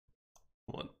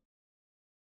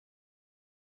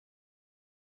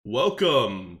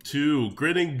Welcome to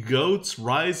Grinning Goats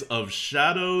Rise of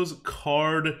Shadows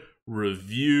card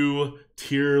review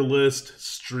tier list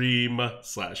stream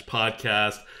slash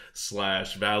podcast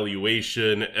slash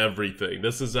valuation everything.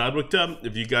 This is ADWCTA.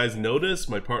 If you guys notice,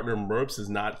 my partner Merps is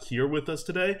not here with us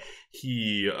today.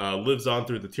 He lives on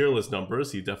through the tier list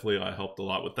numbers. He definitely helped a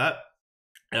lot with that.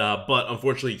 But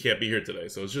unfortunately, he can't be here today,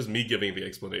 so it's just me giving the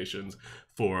explanations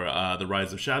for the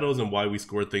Rise of Shadows and why we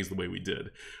scored things the way we did.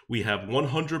 We have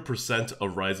 100%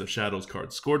 of Rise of Shadows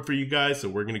cards scored for you guys, so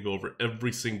we're going to go over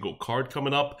every single card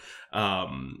coming up.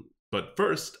 But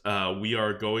first,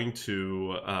 we're going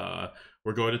to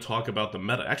talk about the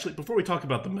meta. Actually, before we talk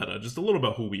about the meta, just a little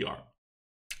about who we are.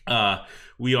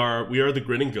 We are the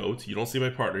Grinning Goat. You don't see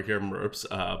my partner here, Merps,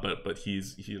 but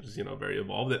he's very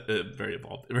involved,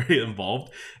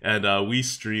 and we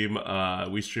stream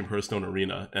Hearthstone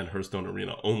Arena and Hearthstone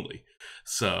Arena only.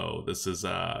 So this is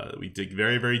we dig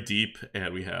very deep,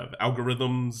 and we have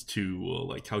algorithms to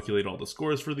calculate all the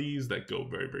scores for these that go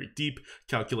very deep.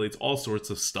 Calculates all sorts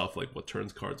of stuff like what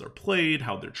turns cards are played,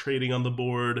 how they're trading on the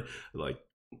board, like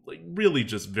really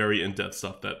just very in-depth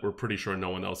stuff that we're pretty sure no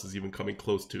one else is even coming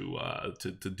close to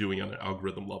doing on an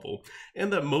algorithm level,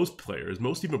 and that most players,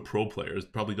 most even pro players,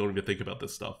 probably don't even think about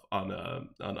this stuff on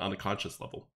a conscious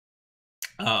level.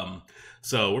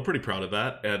 So we're pretty proud of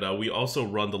that, and we also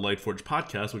run the Lightforge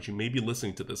podcast, which you may be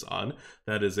listening to this on.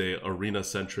 That is a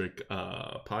arena-centric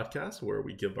podcast where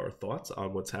we give our thoughts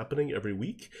on what's happening every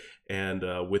week, and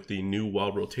with the new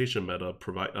wild rotation meta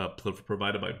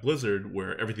provided by Blizzard,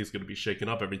 where everything's going to be shaken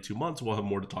up every 2 months, we'll have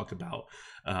more to talk about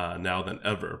now than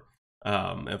ever.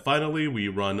 And finally, we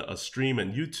run a stream at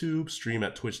YouTube, stream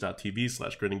at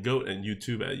twitch.tv/grinninggoat, and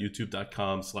YouTube at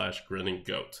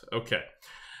youtube.com/grinninggoat. Okay.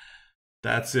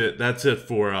 That's it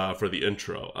for the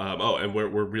intro. And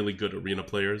we're really good arena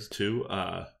players too.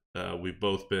 We've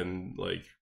both been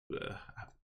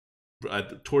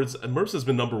towards Merps has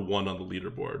been number 1 on the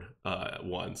leaderboard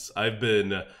once. I've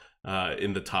been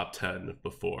in the top 10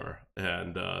 before,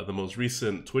 and the most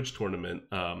recent Twitch tournament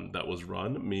that was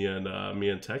run, me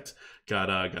and Tex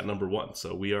got number 1.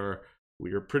 So we are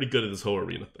pretty good at this whole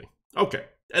arena thing. Okay.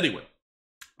 Anyway,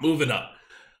 moving on.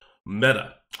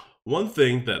 Meta. One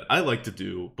thing that I like to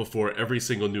do before every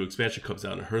single new expansion comes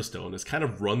out in Hearthstone is kind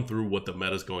of run through what the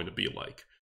meta is going to be like.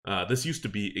 This used to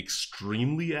be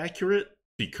extremely accurate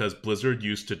because Blizzard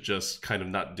used to just kind of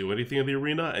not do anything in the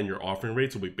arena, and your offering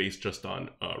rates will be based just on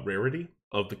rarity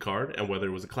of the card and whether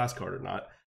it was a class card or not.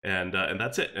 And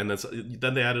that's it. And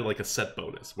then they added like a set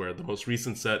bonus where the most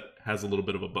recent set has a little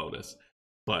bit of a bonus.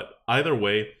 But either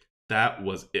way, that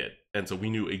was it. And so we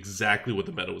knew exactly what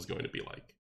the meta was going to be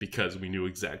like, because we knew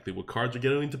exactly what cards are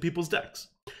getting into people's decks.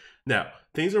 Now,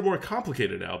 things are more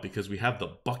complicated now because we have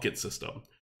the bucket system,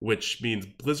 which means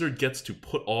Blizzard gets to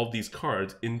put all these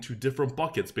cards into different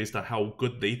buckets based on how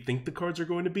good they think the cards are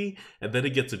going to be, and then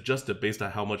it gets adjusted based on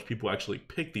how much people actually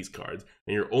pick these cards,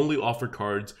 and you're only offered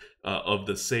cards of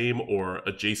the same or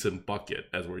adjacent bucket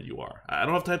as where you are. I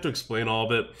don't have time to explain all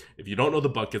of it. If you don't know the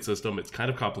bucket system, it's kind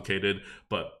of complicated,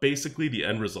 but basically the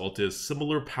end result is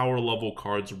similar power level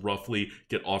cards roughly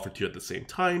get offered to you at the same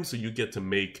time, so you get to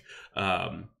make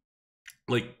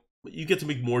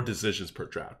more decisions per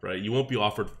draft, right? You won't be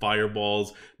offered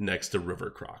fireballs next to river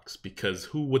crocs, because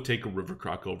who would take a river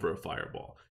croc over a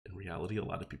fireball? In reality, a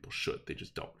lot of people should. They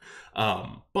just don't.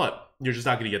 But you're just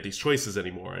not going to get these choices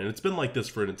anymore. And it's been like this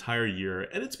for an entire year,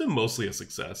 and it's been mostly a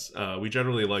success. We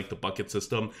generally like the bucket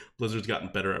system. Blizzard's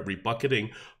gotten better at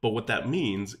rebucketing. But what that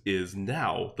means is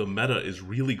now the meta is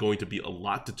really going to be a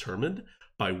lot determined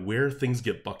by where things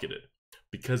get bucketed.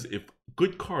 Because if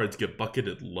good cards get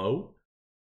bucketed low,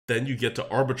 then you get to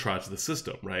arbitrage the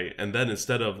system, right? And then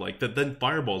instead of then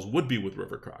fireballs would be with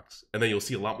river crocs, and then you'll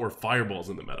see a lot more fireballs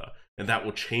in the meta, and that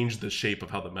will change the shape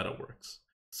of how the meta works.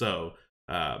 So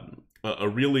a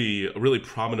really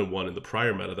prominent one in the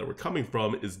prior meta that we're coming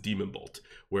from is Demon Bolt,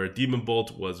 where Demon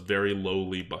Bolt was very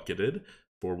lowly bucketed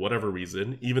for whatever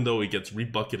reason. Even though it gets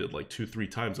rebucketed like 2-3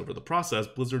 times over the process,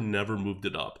 Blizzard never moved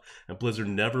it up. And Blizzard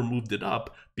never moved it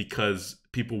up because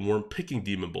people weren't picking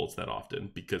Demon Bolts that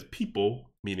often, because people,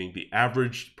 meaning the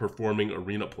average performing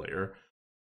arena player,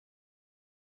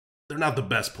 they're not the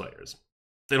best players.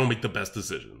 They don't make the best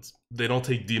decisions. They don't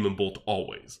take Demon Bolt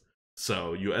always.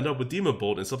 So you end up with Demon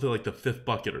Bolt in something like the 5th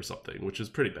bucket or something, which is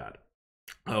pretty bad.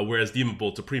 Whereas Demon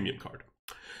Bolt's a premium card.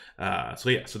 So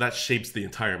yeah, so that shapes the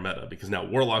entire meta, because now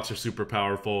warlocks are super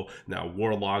powerful. Now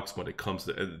warlocks, when it comes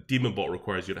to Demon Bolt,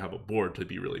 requires you to have a board to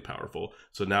be really powerful.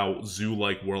 So now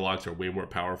zoo-like warlocks are way more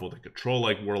powerful than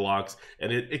control-like warlocks,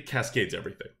 and it cascades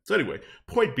everything. So anyway,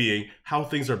 point being, how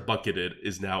things are bucketed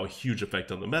is now a huge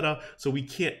effect on the meta. So we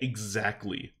can't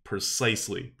exactly,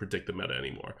 precisely predict the meta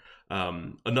anymore.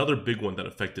 Another big one that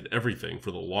affected everything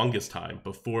for the longest time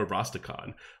before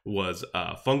Rastakhan was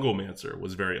Fungomancer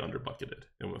was very underbucketed.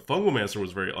 And when Fungomancer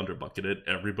was very underbucketed,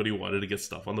 everybody wanted to get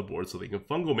stuff on the board so they can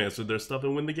Fungomancer their stuff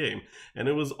and win the game. And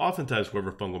it was oftentimes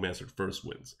whoever Fungomancered first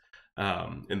wins.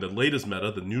 In the latest meta,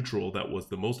 the neutral that was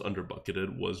the most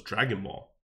underbucketed was Dragon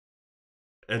Maul.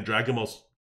 And Dragon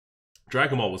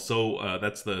Maul was so,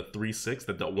 that's the 3/6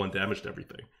 that dealt 1 damage to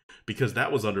everything. Because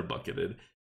that was underbucketed,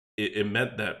 it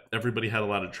meant that everybody had a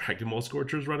lot of Dragon Maul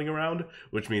Scorchers running around,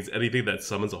 which means anything that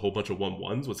summons a whole bunch of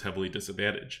 1/1s was heavily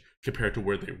disadvantaged compared to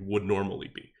where they would normally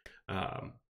be.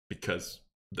 Because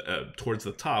towards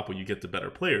the top, when you get to better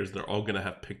players, they're all going to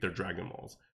have picked their Dragon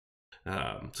Mauls.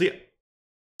 So yeah,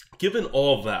 given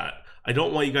all of that, I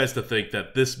don't want you guys to think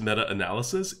that this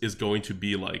meta-analysis is going to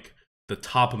be like the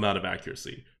top amount of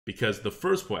accuracy. Because the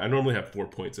first point, I normally have 4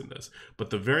 points in this,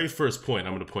 but the very first point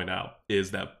I'm going to point out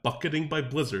is that bucketing by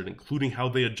Blizzard, including how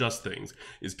they adjust things,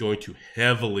 is going to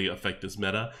heavily affect this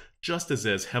meta, just as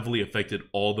it has heavily affected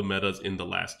all the metas in the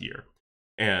last year.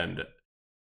 And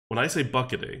when I say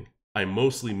bucketing, I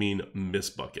mostly mean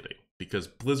misbucketing, because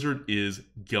Blizzard is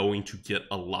going to get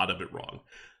a lot of it wrong.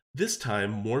 This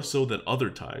time more so than other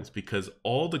times, because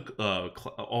all the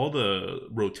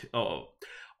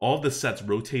sets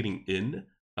rotating in.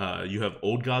 You have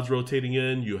Old Gods rotating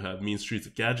in, you have Mean Streets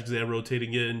of Gadgetzan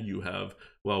rotating in, you have,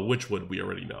 well, Witchwood we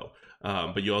already know,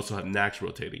 but you also have Nax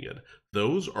rotating in.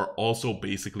 Those are also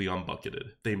basically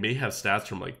unbucketed. They may have stats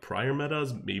from like prior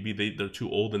metas, maybe they're too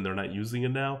old and they're not using it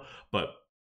now, but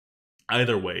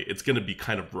either way, it's going to be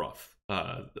kind of rough.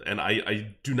 And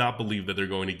I do not believe that they're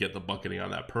going to get the bucketing on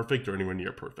that perfect or anywhere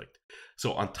near perfect.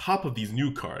 So on top of these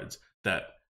new cards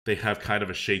that they have kind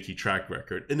of a shaky track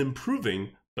record, an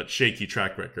improving but shaky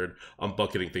track record on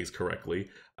bucketing things correctly,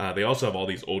 they also have all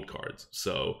these old cards.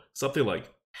 So something like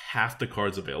half the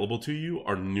cards available to you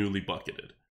are newly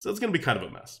bucketed. So it's going to be kind of a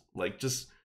mess.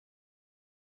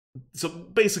 So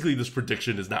basically this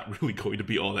prediction is not really going to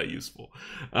be all that useful.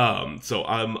 So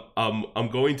I'm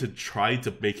going to try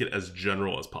to make it as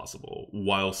general as possible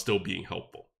while still being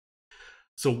helpful.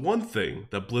 So one thing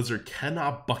that Blizzard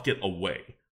cannot bucket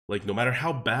away, like no matter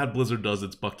how bad Blizzard does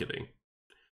its bucketing,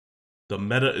 the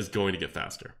meta is going to get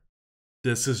faster.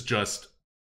 This is just,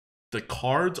 the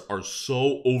cards are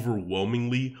so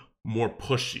overwhelmingly more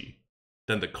pushy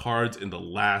than the cards in the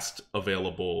last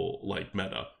available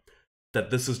meta, that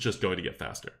this is just going to get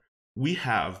faster. We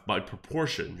have, by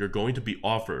proportion, you're going to be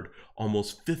offered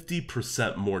almost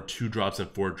 50% more 2-drops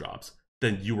and 4-drops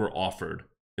than you were offered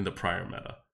in the prior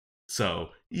meta. So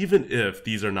even if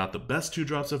these are not the best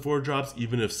 2-drops and 4-drops,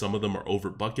 even if some of them are over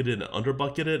bucketed and under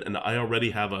bucketed, and I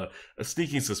already have a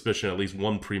sneaking suspicion at least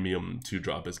one premium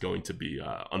 2-drop is going to be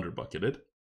under bucketed.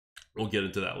 We'll get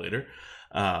into that later.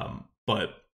 But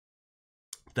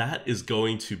that is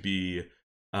going to be,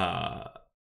 that's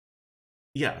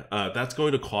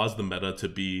going to cause the meta to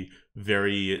be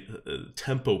very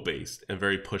tempo-based and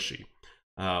very pushy.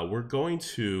 We're going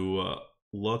to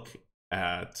look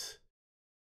at...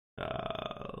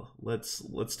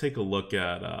 let's take a look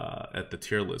at the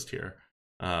tier list here.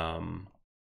 One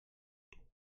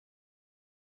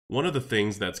of the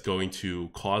things that's going to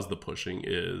cause the pushing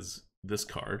is this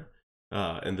card,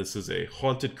 and this is a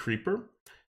Haunted Creeper.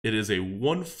 It is a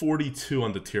 142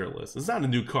 on the tier list. It's not a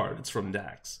new card, it's from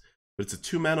Nax, but it's a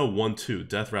 2-mana 1/2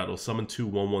 Death Rattle, summon 2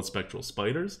 1/1 Spectral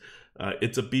Spiders.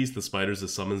 It's a beast. The spiders it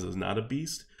summons is not a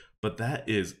beast, but that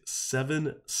is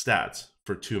 7 stats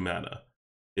for 2 mana.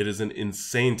 It is an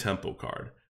insane tempo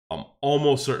card. I'm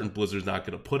almost certain Blizzard's not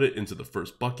going to put it into the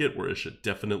first bucket where it should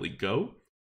definitely go.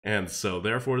 And so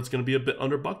therefore it's going to be a bit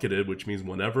under bucketed, which means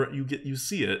whenever you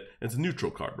see it, it's a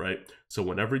neutral card, right? So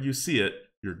whenever you see it,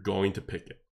 you're going to pick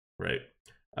it, right?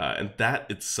 And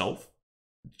that itself,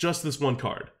 just this one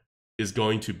card, is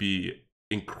going to be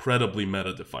incredibly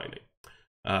meta defining.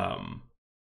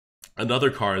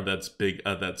 Another card that's big,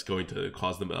 that's going to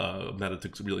cause the meta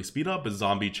to really speed up is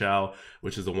Zombie Chow,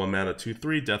 which is a 1-mana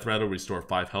 2/3 Death Rattle, restore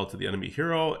 5 health to the enemy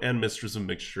hero, and Mistress of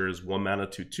Mixtures, 1-mana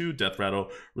 2/2 Death Rattle,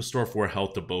 restore 4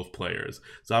 health to both players.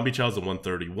 Zombie Chow is a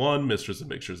 131, Mistress of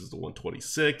Mixtures is a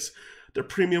 126. They're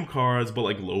premium cards, but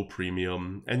like low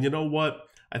premium. And you know what?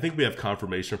 I think we have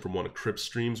confirmation from one of Crip's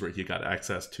streams where he got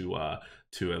access to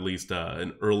at least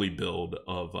an early build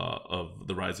of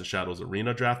the Rise of Shadows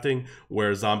arena drafting,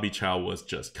 where Zombie Chow was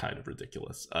just kind of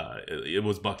ridiculous. It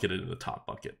was bucketed in the top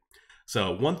bucket.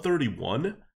 So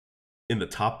 131 in the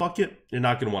top bucket, you're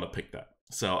not going to want to pick that.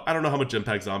 So I don't know how much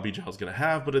impact Zombie Chow is going to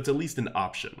have, but it's at least an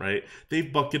option, right?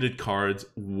 They've bucketed cards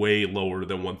way lower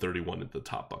than 131 in the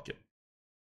top bucket.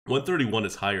 131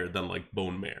 is higher than like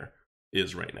Bone Mare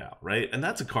is right now, right? And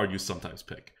that's a card you sometimes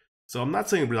pick. So I'm not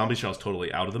saying Zombie Chow is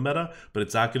totally out of the meta, but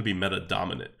it's not going to be meta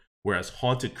dominant. Whereas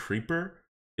Haunted Creeper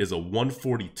is a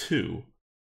 142,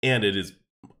 and it is,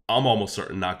 I'm almost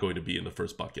certain, not going to be in the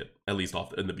first bucket, at least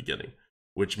off in the beginning,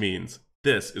 which means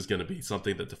this is going to be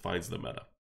something that defines the meta.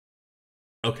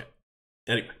 Okay,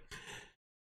 anyway,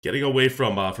 getting away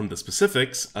from the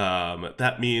specifics,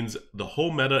 that means the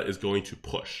whole meta is going to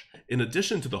push. In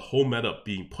addition to the whole meta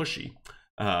being pushy,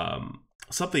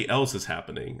 something else is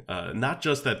happening. Not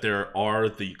just that there are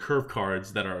the curve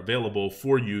cards that are available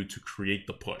for you to create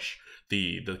the push,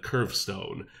 the curve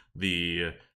stone,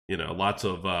 the lots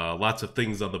of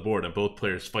things on the board, and both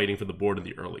players fighting for the board in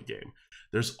the early game.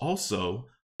 There's also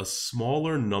a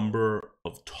smaller number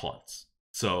of taunts.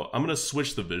 So I'm going to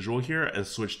switch the visual here and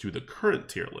switch to the current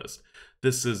tier list.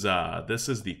 This is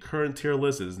the current tier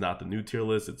list. It is not the new tier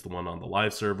list. It's the one on the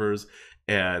live servers.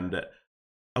 And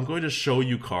I'm going to show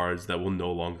you cards that will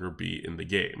no longer be in the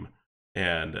game.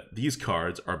 And these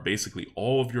cards are basically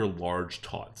all of your large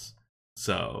taunts.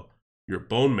 So your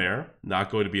Bone Mare,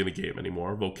 not going to be in the game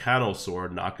anymore. Volcano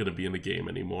Sword, not going to be in the game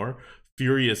anymore.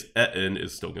 Furious Etten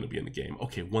is still going to be in the game.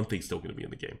 Okay, one thing's still going to be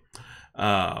in the game.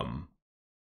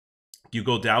 You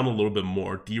go down a little bit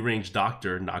more. Deranged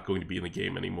Doctor, not going to be in the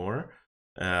game anymore.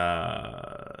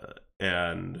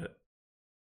 And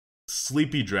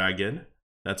Sleepy Dragon,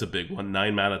 that's a big one.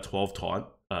 9 mana, 12 taunt,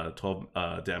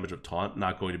 12 damage of taunt,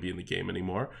 not going to be in the game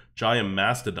anymore. Giant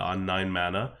Mastodon, 9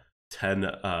 mana, 10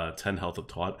 health of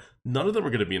taunt. None of them are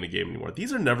going to be in the game anymore.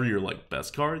 These are never your like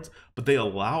best cards, but they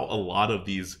allow a lot of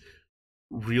these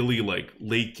really like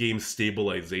late game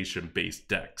stabilization based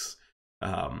decks.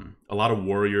 A lot of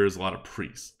warriors, a lot of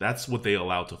priests. That's what they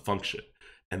allow to function.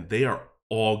 And they are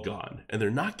all gone. And they're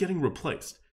not getting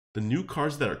replaced. The new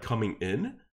cards that are coming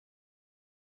in,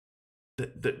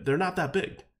 they're not that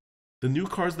big. The new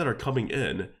cards that are coming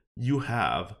in, you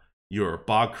have your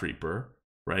Bog Creeper,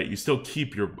 right? You still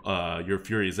keep your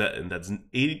Furious Etten, that's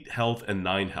 8 health and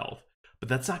 9 health. But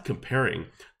that's not comparing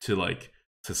to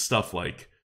stuff like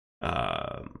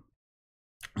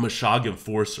Mashag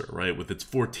Enforcer, right, with its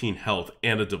 14 health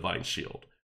and a Divine Shield,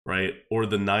 right? Or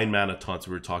the 9 mana taunts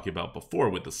we were talking about before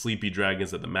with the Sleepy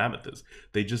Dragons and the Mammoths.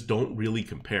 They just don't really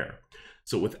compare.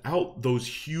 So without those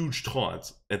huge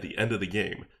taunts at the end of the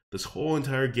game, this whole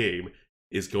entire game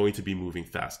is going to be moving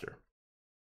faster.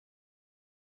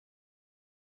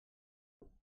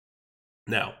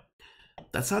 Now,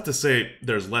 that's not to say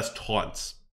there's less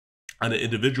taunts on an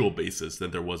individual basis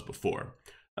than there was before.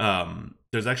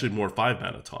 There's actually more 5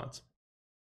 mana taunts.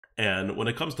 And when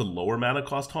it comes to lower mana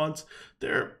cost taunts,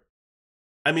 there's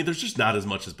just not as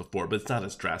much as before, but it's not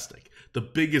as drastic. The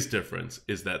biggest difference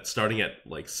is that starting at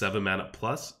like 7 mana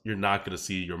plus, you're not going to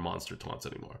see your monster taunts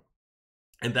anymore.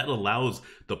 And that allows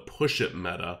the push it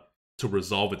meta to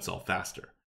resolve itself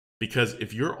faster. Because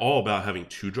if you're all about having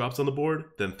 2 drops on the board,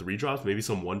 then 3 drops, maybe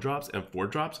some 1 drops and 4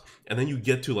 drops, and then you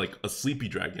get to like a Sleepy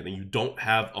Dragon and you don't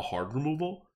have a hard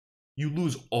removal, you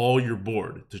lose all your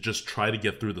board to just try to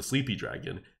get through the Sleepy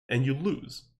Dragon, and you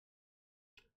lose.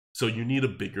 So you need a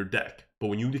bigger deck. But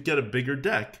when you get a bigger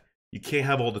deck, you can't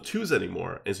have all the 2s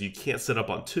anymore, and so you can't set up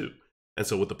on 2. And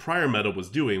so what the prior meta was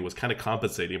doing was kind of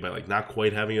compensating by like not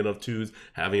quite having enough 2s,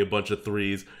 having a bunch of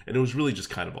 3s, and it was really just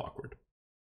kind of awkward.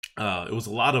 It was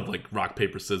a lot of like rock,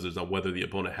 paper, scissors on whether the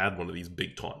opponent had one of these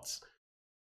big taunts.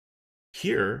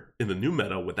 Here, in the new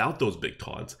meta, without those big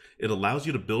taunts, it allows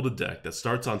you to build a deck that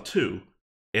starts on 2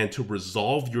 and to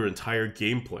resolve your entire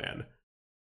game plan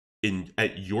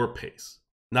at your pace.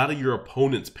 Not at your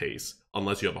opponent's pace,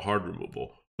 unless you have a hard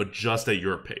removal, but just at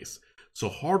your pace. So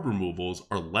hard removals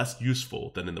are less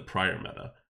useful than in the prior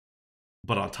meta.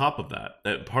 But on top of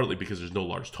that, partly because there's no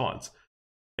large taunts,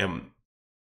 and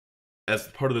as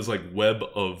part of this like web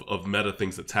of meta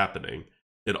things that's happening,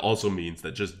 it also means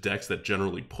that just decks that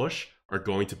generally push are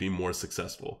going to be more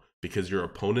successful because your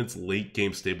opponent's late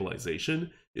game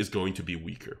stabilization is going to be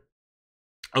weaker.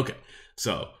 Okay,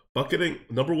 so bucketing,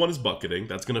 number 1 is bucketing.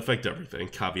 That's going to affect everything.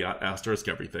 Caveat, asterisk,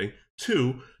 everything.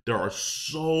 2, there are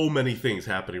so many things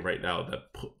happening right now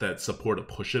that support a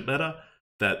push it meta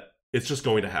that it's just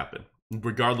going to happen.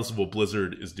 Regardless of what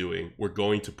Blizzard is doing, we're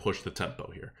going to push the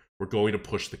tempo here. We're going to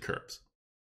push the curves.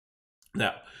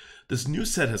 Now, this new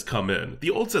set has come in.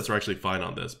 The old sets are actually fine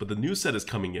on this, but the new set is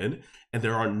coming in, and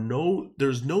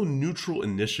there's no neutral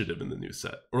initiative in the new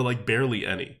set, or like barely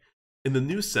any. In the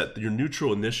new set, your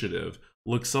neutral initiative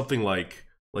looks something like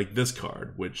this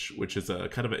card, which is a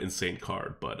kind of an insane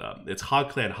card, but it's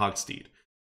Hogclan Hogsteed.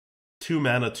 2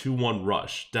 mana, 2/1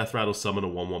 rush, Death Rattle summon a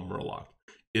 1/1 Murloc.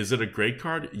 Is it a great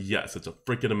card? Yes, it's a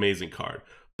freaking amazing card.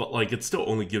 But like it still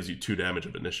only gives you 2 damage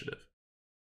of initiative.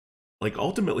 Like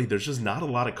ultimately, there's just not a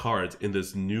lot of cards in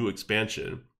this new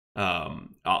expansion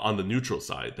on the neutral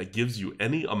side that gives you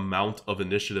any amount of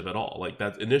initiative at all. Like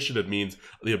that initiative means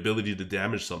the ability to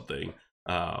damage something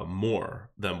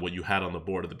more than what you had on the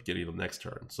board at the beginning of the next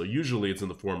turn. So usually it's in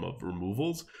the form of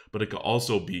removals, but it could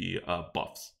also be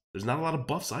buffs. There's not a lot of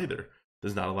buffs either.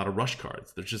 There's not a lot of rush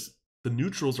cards. There's just the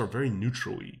neutrals are very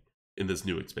neutral-y in this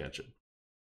new expansion.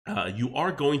 You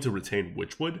are going to retain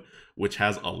Witchwood, which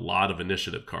has a lot of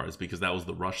initiative cards because that was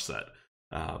the rush set.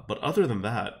 But other than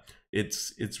that,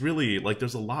 it's really like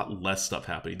there's a lot less stuff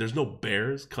happening. There's no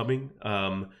bears coming,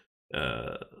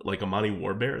 like Amani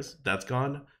War Bears. That's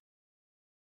gone.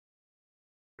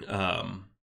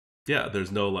 Yeah,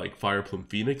 there's no like Fireplume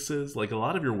Phoenixes. Like a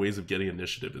lot of your ways of getting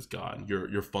initiative is gone.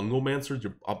 Your Fungomancers,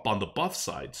 you're up on the buff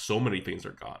side. So many things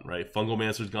are gone, right?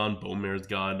 Fungomancer's gone, Bone Mare's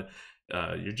gone.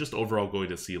 You're just overall going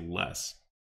to see less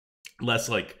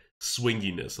like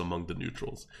swinginess among the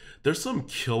neutrals. There's some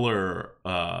killer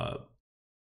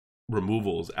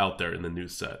removals out there in the new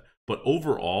set, but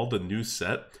overall the new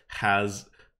set has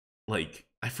like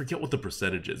I forget what the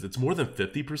percentage is. It's more than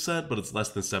 50%, but it's less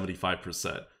than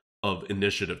 75% of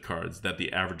initiative cards that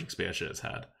the average expansion has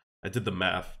had. I did the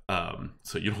math,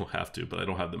 so you don't have to, but I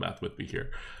don't have the math with me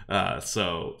here.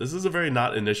 So this is a very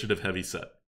not initiative heavy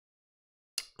set.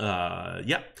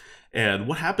 Yeah. And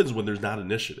what happens when there's not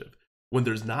initiative? When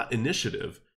there's not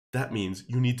initiative, that means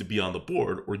you need to be on the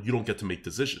board or you don't get to make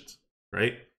decisions,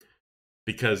 right?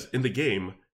 Because in the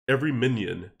game, every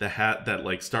minion that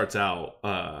like starts out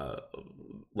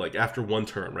like after one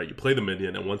turn, right? You play the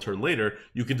minion and one turn later,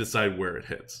 you can decide where it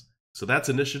hits. So that's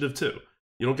initiative too.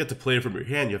 You don't get to play it from your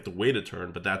hand, you have to wait a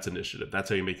turn, but that's initiative. That's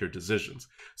how you make your decisions.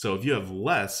 So if you have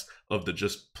less of the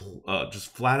just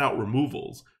flat out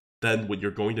removals, then what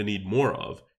you're going to need more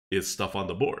of is stuff on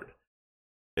the board.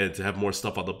 And to have more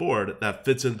stuff on the board, that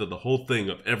fits into the whole thing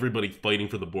of everybody fighting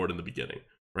for the board in the beginning,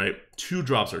 right? 2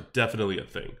 drops are definitely a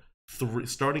thing.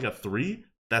 Starting at 3,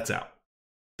 that's out.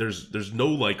 There's no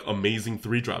like amazing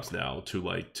 3 drops now to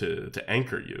like to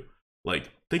anchor you.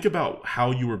 Like think about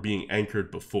how you were being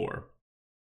anchored before.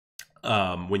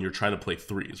 When you're trying to play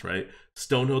 3s, right?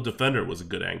 Stonehill Defender was a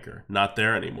good anchor, not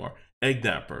there anymore.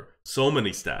 Eggnapper, so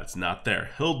many stats, not there.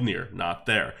 Hildnir, not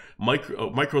there.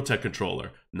 Microtech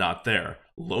Controller, not there.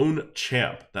 Lone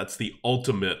Champ, that's the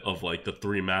ultimate of like the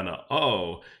 3 mana.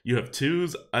 Oh, you have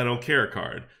 2s, I don't care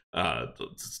card.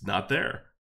 It's not there.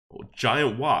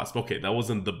 Giant Wasp, okay, that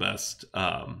wasn't the best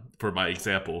for my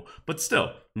example, but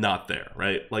still not there,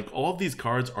 right? Like all of these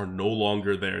cards are no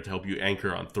longer there to help you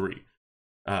anchor on 3.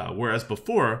 Whereas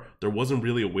before, there wasn't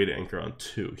really a way to anchor on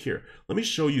 2. Here, let me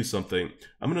show you something.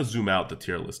 I'm going to zoom out the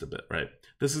tier list a bit, right?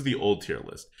 This is the old tier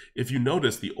list. If you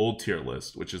notice the old tier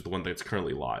list, which is the one that's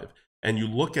currently live, and you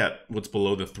look at what's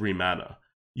below the 3 mana,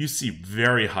 you see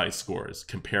very high scores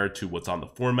compared to what's on the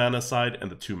 4 mana side and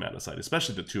the 2 mana side,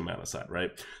 especially the 2 mana side,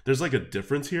 right? There's like a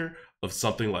difference here of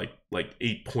something like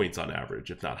 8 points on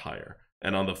average, if not higher.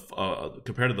 And on the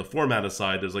compared to the 4 mana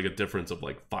side, there's like a difference of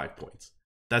like 5 points.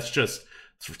 That's just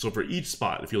so for each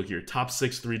spot. If you look at your top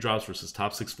 6 3 drops versus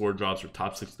top 6 4 drops, or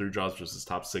top 6 3 drops versus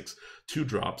top 6 2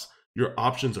 drops, your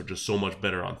options are just so much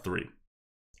better on 3.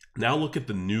 Now look at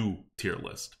the new tier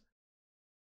list.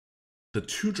 The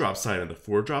 2 drop side and the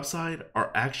 4 drop side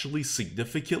are actually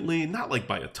significantly, not like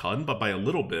by a ton, but by a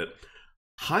little bit,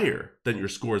 higher than your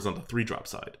scores on the 3 drop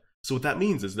side. So what that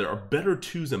means is there are better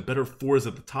 2s and better 4s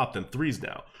at the top than 3s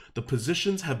now. The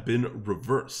positions have been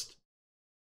reversed.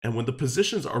 And when the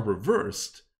positions are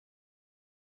reversed,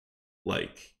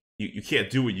 like, you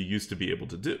can't do what you used to be able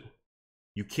to do.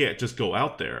 You can't just go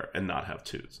out there and not have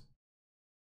 2s.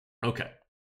 Okay,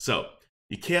 so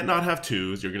you can't not have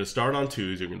 2s. You're going to start on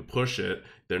 2s. You're going to push it.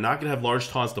 They're not going to have large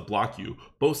taunts to block you.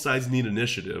 Both sides need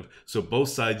initiative, so both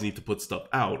sides need to put stuff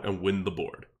out and win the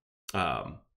board.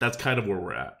 That's kind of where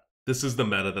we're at. This is the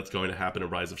meta that's going to happen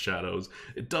in Rise of Shadows.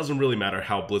 It doesn't really matter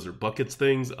how Blizzard buckets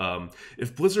things.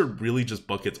 If Blizzard really just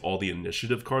buckets all the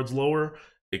initiative cards lower,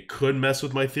 it could mess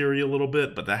with my theory a little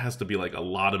bit, but that has to be like a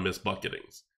lot of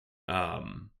misbucketings.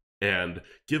 And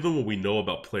given what we know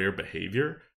about player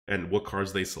behavior and what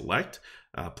cards they select,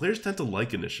 players tend to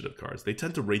like initiative cards. They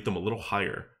tend to rate them a little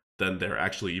higher than they're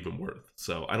actually even worth.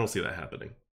 So I don't see that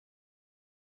happening.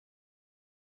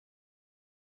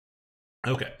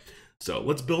 Okay, so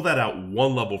let's build that out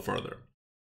one level further.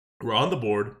 We're on the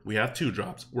board, we have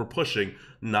 2-drops, we're pushing,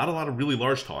 not a lot of really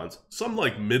large taunts, some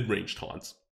like mid-range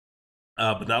taunts,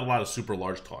 but not a lot of super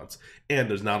large taunts, and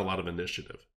there's not a lot of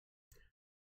initiative.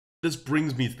 This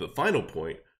brings me to the final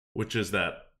point, which is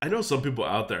that I know some people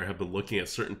out there have been looking at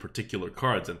certain particular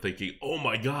cards and thinking, oh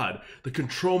my god, the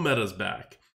control meta's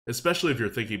back. Especially if you're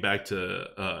thinking back to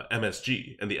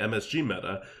MSG and the MSG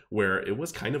meta, where it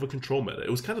was kind of a control meta. It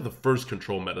was kind of the first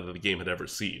control meta that the game had ever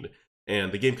seen.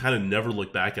 And the game kind of never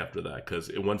looked back after that because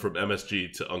it went from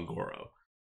MSG to Ungoro.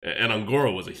 And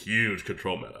Ungoro was a huge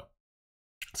control meta.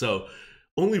 So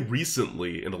only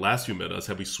recently, in the last few metas,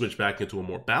 have we switched back into a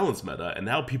more balanced meta, and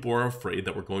now people are afraid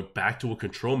that we're going back to a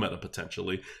control meta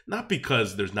potentially, not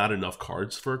because there's not enough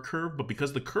cards for a curve, but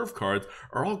because the curve cards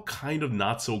are all kind of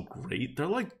not so great. They're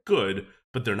like good,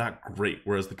 but they're not great,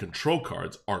 whereas the control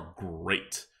cards are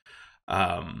great.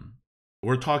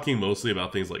 We're talking mostly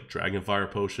about things like Dragonfire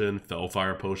Potion,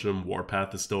 Fellfire Potion,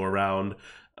 Warpath is still around,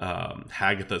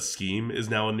 Hagatha's Scheme is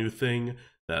now a new thing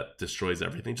that destroys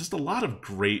everything. Just a lot of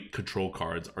great control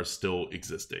cards are still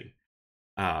existing.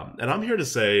 And I'm here to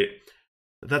say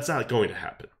that's not going to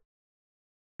happen.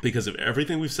 Because of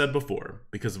everything we've said before,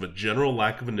 because of a general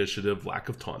lack of initiative, lack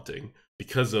of taunting,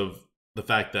 because of the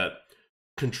fact that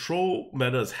control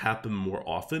metas happen more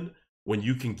often when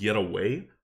you can get away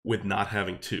with not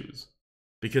having 2s.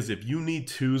 Because if you need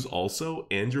 2s also,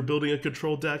 and you're building a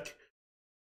control deck,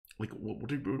 like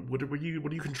what are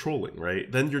you controlling,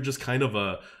 right? Then you're just kind of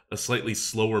a slightly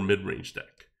slower mid-range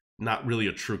deck, not really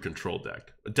a true control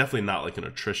deck, definitely not like an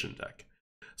attrition deck.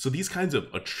 So these kinds of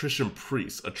attrition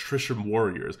priests, attrition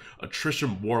warriors,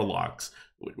 attrition warlocks,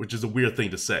 which is a weird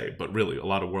thing to say, but really a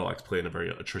lot of warlocks play in a very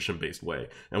attrition-based way,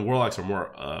 and warlocks are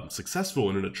more successful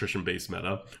in an attrition-based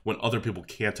meta when other people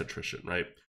can't attrition, right?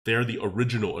 They're the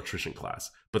original attrition class,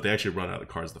 but they actually run out of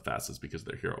cards the fastest because of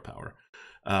their hero power.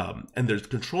 And their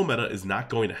control meta is not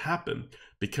going to happen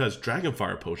because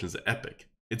Dragonfire Potion is epic.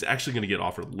 It's actually going to get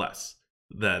offered less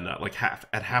than like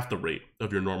half the rate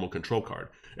of your normal control card.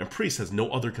 And Priest has no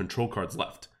other control cards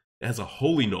left. It has a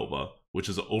Holy Nova, which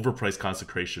is an overpriced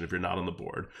consecration if you're not on the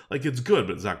board. Like, it's good,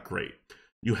 but it's not great.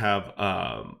 You have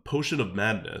Potion of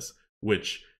Madness,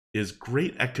 which is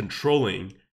great at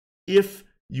controlling if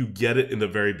you get it in the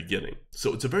very beginning.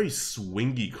 So it's a very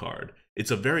swingy card.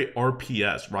 It's a very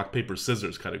RPS, rock, paper,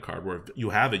 scissors kind of card, where if you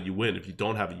have it, you win. If you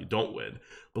don't have it, you don't win.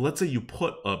 But let's say you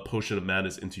put a Potion of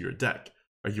Madness into your deck.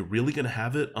 Are you really going to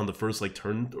have it on the first like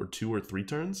turn or 2 or 3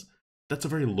 turns? That's a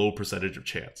very low percentage of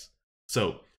chance.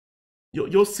 So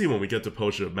you'll see when we get to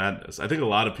Potion of Madness. I think a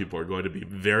lot of people are going to be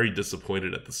very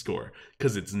disappointed at the score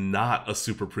because it's not a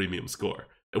super premium score.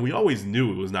 And we always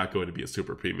knew it was not going to be a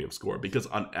super premium score because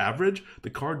on average, the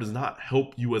card does not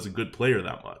help you as a good player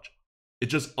that much. It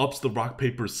just ups the rock,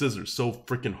 paper, scissors so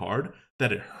freaking hard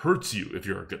that it hurts you if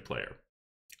you're a good player.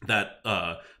 That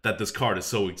this card is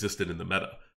so existent in the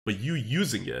meta. But you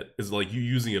using it is like you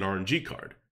using an RNG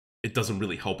card. It doesn't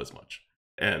really help as much.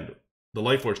 And the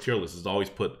Lightforge tier list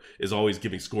is always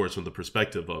giving scores from the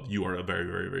perspective of you are a very,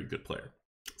 very, very good player.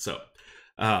 So,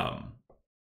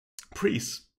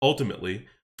 priests, ultimately,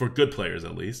 for good players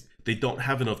at least, they don't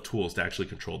have enough tools to actually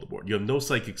control the board. You have no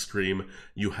Psychic Scream.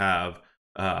 You have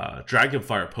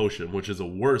Dragonfire Potion, which is a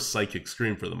worse Psychic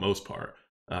Scream for the most part.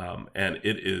 And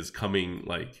it is coming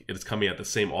at the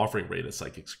same offering rate as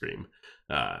Psychic Scream.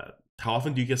 How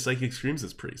often do you get Psychic Screams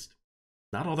as Priest?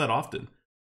 Not all that often.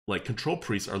 Like, control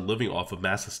priests are living off of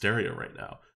Mass Hysteria right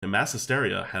now. And Mass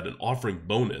Hysteria had an offering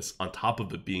bonus on top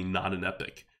of it being not an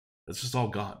epic. It's just all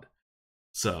gone.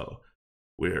 So,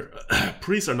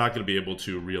 priests are not going to be able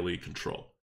to really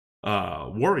control.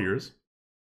 Warriors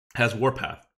has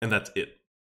Warpath, and that's it.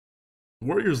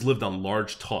 Warriors lived on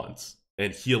large taunts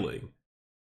and healing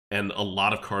and a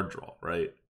lot of card draw,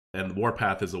 right? And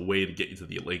Warpath is a way to get you to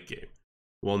the late game.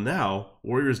 Well, now,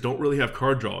 Warriors don't really have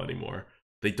card draw anymore.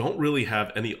 They don't really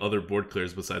have any other board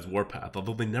clears besides Warpath,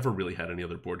 although they never really had any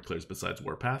other board clears besides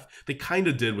Warpath. They kind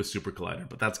of did with Super Collider,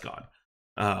 but that's gone.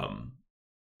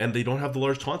 And they don't have the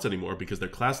large taunts anymore because their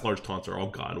class large taunts are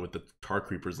all gone with the Tar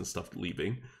Creepers and stuff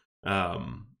leaving.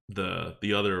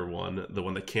 The other one, the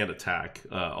one that can't attack,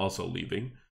 also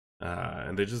leaving.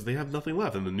 And they have nothing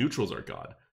left, and the neutrals are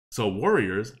gone. So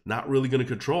Warriors, not really going to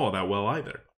control all that well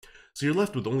either. So you're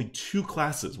left with only 2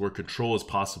 classes where control is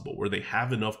possible, where they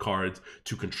have enough cards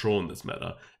to control in this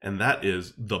meta, and that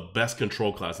is the best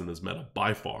control class in this meta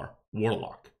by far,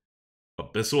 Warlock.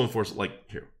 Abyssal Enforcer, like,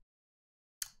 here.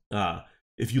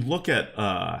 If you look at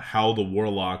how the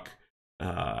Warlock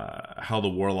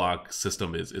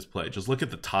system is played, just look at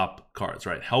the top cards,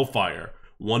 right? Hellfire,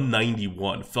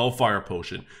 191, Fellfire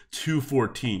Potion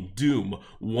 214, Doom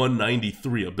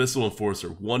 193, Abyssal Enforcer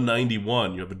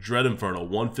 191, you have a Dread Inferno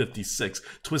 156,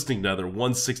 Twisting Nether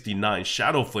 169,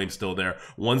 Shadow Flame still there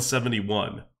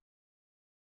 171.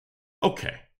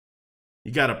 Okay,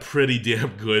 you got a pretty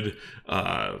damn good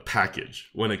package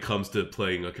when it comes to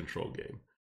playing a control game.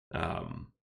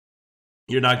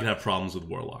 You're not going to have problems with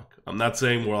Warlock. I'm not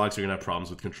saying Warlocks are going to have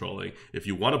problems with controlling. If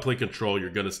you want to play control,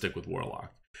 you're going to stick with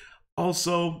Warlock.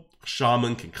 Also,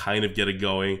 Shaman can kind of get it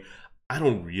going. I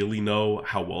don't really know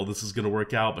how well this is going to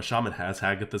work out, but Shaman has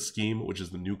Hagatha's Scheme, which is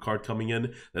the new card coming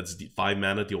in. That's 5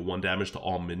 mana, deal 1 damage to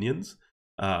all minions.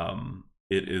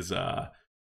 It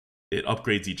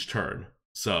upgrades each turn.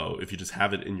 So if you just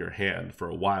have it in your hand for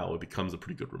a while, it becomes a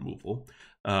pretty good removal.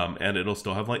 And it'll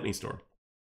still have Lightning Storm.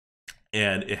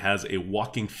 And it has a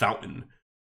Walking Fountain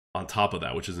on top of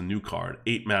that, which is a new card.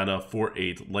 8 mana,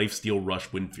 4/8, Lifesteal,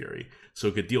 Rush, Wind Fury. So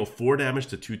it could deal 4 damage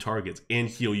to 2 targets and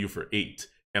heal you for 8,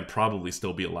 and probably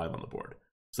still be alive on the board.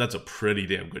 So that's a pretty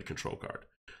damn good control card.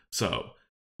 So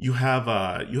you have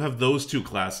those 2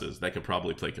 classes that can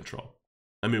probably play control.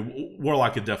 I mean,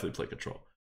 Warlock could definitely play control.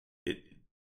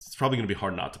 It's probably going to be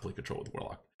hard not to play control with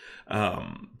Warlock.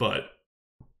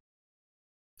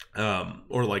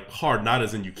 Or like hard, not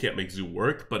as in you can't make Zoo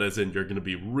work, but as in you're going to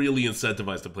be really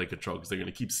incentivized to play control because they're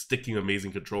going to keep sticking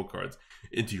amazing control cards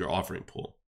into your offering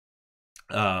pool.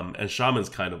 And Shaman's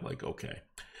kind of like, okay,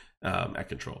 at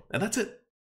control. And that's it.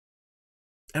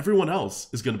 Everyone else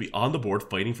is going to be on the board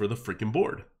fighting for the freaking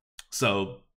board.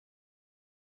 So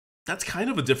that's kind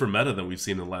of a different meta than we've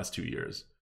seen in the last 2 years.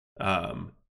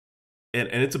 And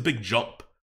it's a big jump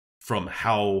from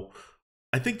how...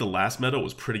 I think the last meta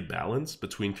was pretty balanced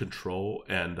between control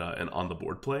and on the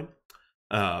board play.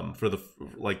 For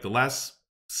the last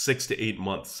 6 to 8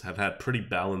 months have had pretty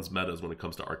balanced metas when it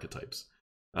comes to archetypes.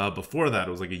 Before that,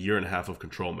 it was like a year and a half of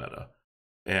control meta,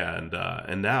 and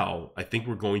now I think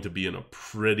we're going to be in a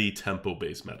pretty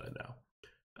tempo-based meta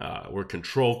now, where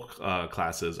control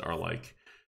classes are like,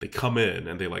 they come in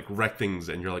and they like wreck things,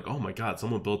 and you're like, oh my god,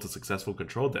 someone built a successful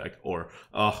control deck, or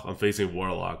oh, I'm facing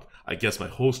Warlock, I guess my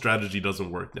whole strategy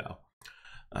doesn't work now.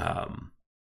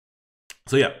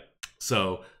 So yeah,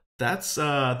 so that's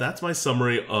my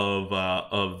summary of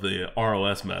the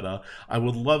ROS meta. I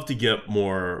would love to get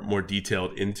more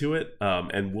detailed into it,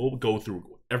 and we'll go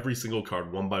through every single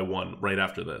card one by one right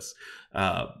after this.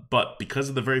 But because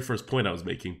of the very first point I was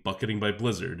making, bucketing by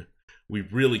Blizzard, we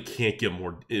really can't get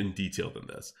more in detail than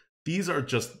this.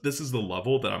 This is the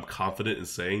level that I'm confident in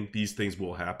saying these things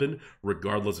will happen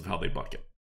regardless of how they bucket.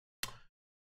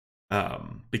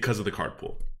 Because of the card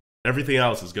pool. Everything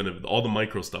else is all the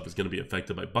micro stuff is going to be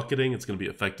affected by bucketing. It's going to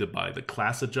be affected by the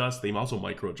class adjust. They also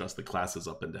micro adjust the classes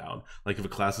up and down. Like if a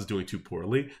class is doing too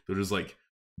poorly, they'll just like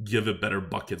give it better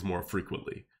buckets more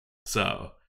frequently.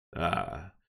 So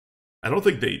I don't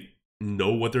think they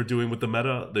know what they're doing with the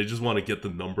meta. They just want to get the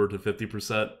number to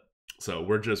 50%. So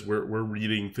we're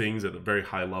reading things at a very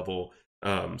high level,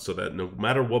 so that no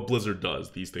matter what Blizzard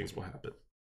does, these things will happen.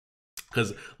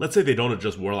 Because let's say they don't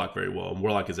adjust Warlock very well, and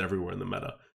Warlock is everywhere in the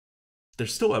meta. They're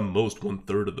still at most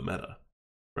 1/3 of the meta,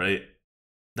 right?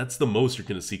 That's the most you're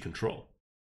going to see control.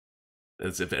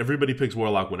 As if everybody picks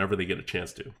Warlock whenever they get a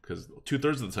chance to, because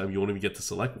 2/3 of the time you won't even get to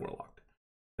select Warlock.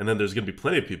 And then there's going to be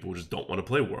plenty of people who just don't want to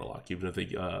play Warlock, even if they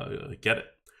get it.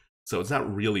 So it's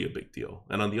not really a big deal.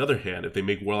 And on the other hand, if they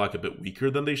make Warlock a bit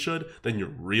weaker than they should, then you're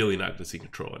really not going to see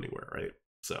control anywhere, right?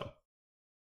 So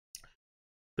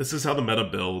this is how the meta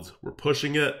builds. We're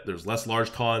pushing it. There's less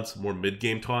large taunts, more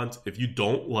mid-game taunts. If you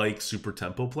don't like super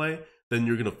tempo play, then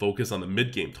you're going to focus on the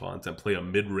mid-game taunts and play a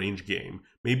mid-range game,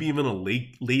 maybe even a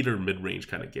later mid-range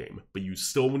kind of game. But you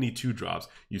still need 2-drops.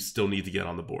 You still need to get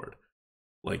on the board.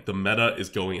 Like, the meta is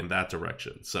going in that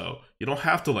direction. So you don't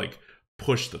have to like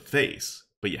push the face,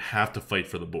 but you have to fight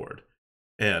for the board.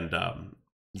 And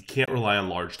you can't rely on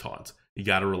large taunts. You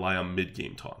got to rely on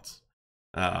mid-game taunts.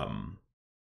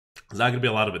 There's not going to be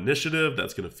a lot of initiative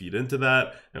that's going to feed into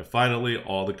that. And finally,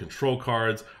 all the control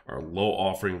cards are low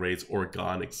offering rates or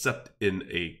gone, except in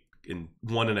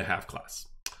 1.5 class.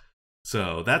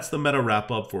 So that's the meta wrap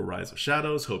up for Rise of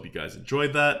Shadows. Hope you guys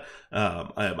enjoyed that.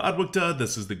 I am ADWCTA.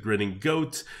 This is the Grinning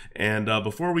Goat. And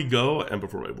before we go, and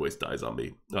before my voice dies on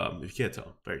me, if you can't tell,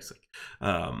 I'm very sick,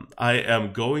 I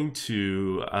am going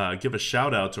to give a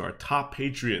shout out to our top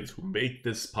Patreons who make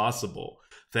this possible.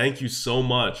 Thank you so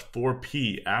much.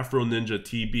 4P, Afro Ninja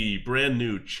TB, Brand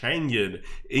New, Changyan,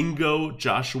 Ingo,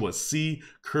 Joshua C,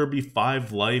 Kirby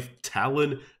 5 Life,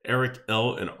 Talon, Eric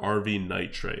L, and RV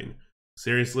Night Train.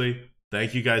 Seriously,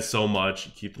 Thank you guys so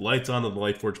much. Keep the lights on the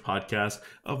Lightforge podcast,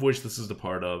 of which this is a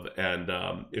part of. And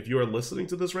if you are listening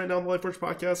to this right now on the Lightforge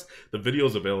podcast, the video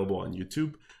is available on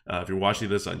YouTube. If you're watching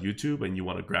this on YouTube and you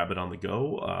want to grab it on the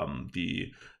go,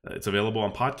 it's available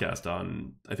on podcast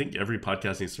on, I think, every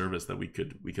podcasting service that we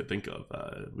could think of.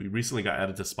 We recently got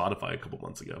added to Spotify a couple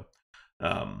months ago.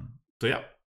 So yeah,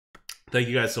 thank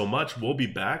you guys so much. We'll be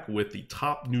back with the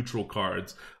top neutral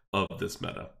cards of this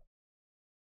meta.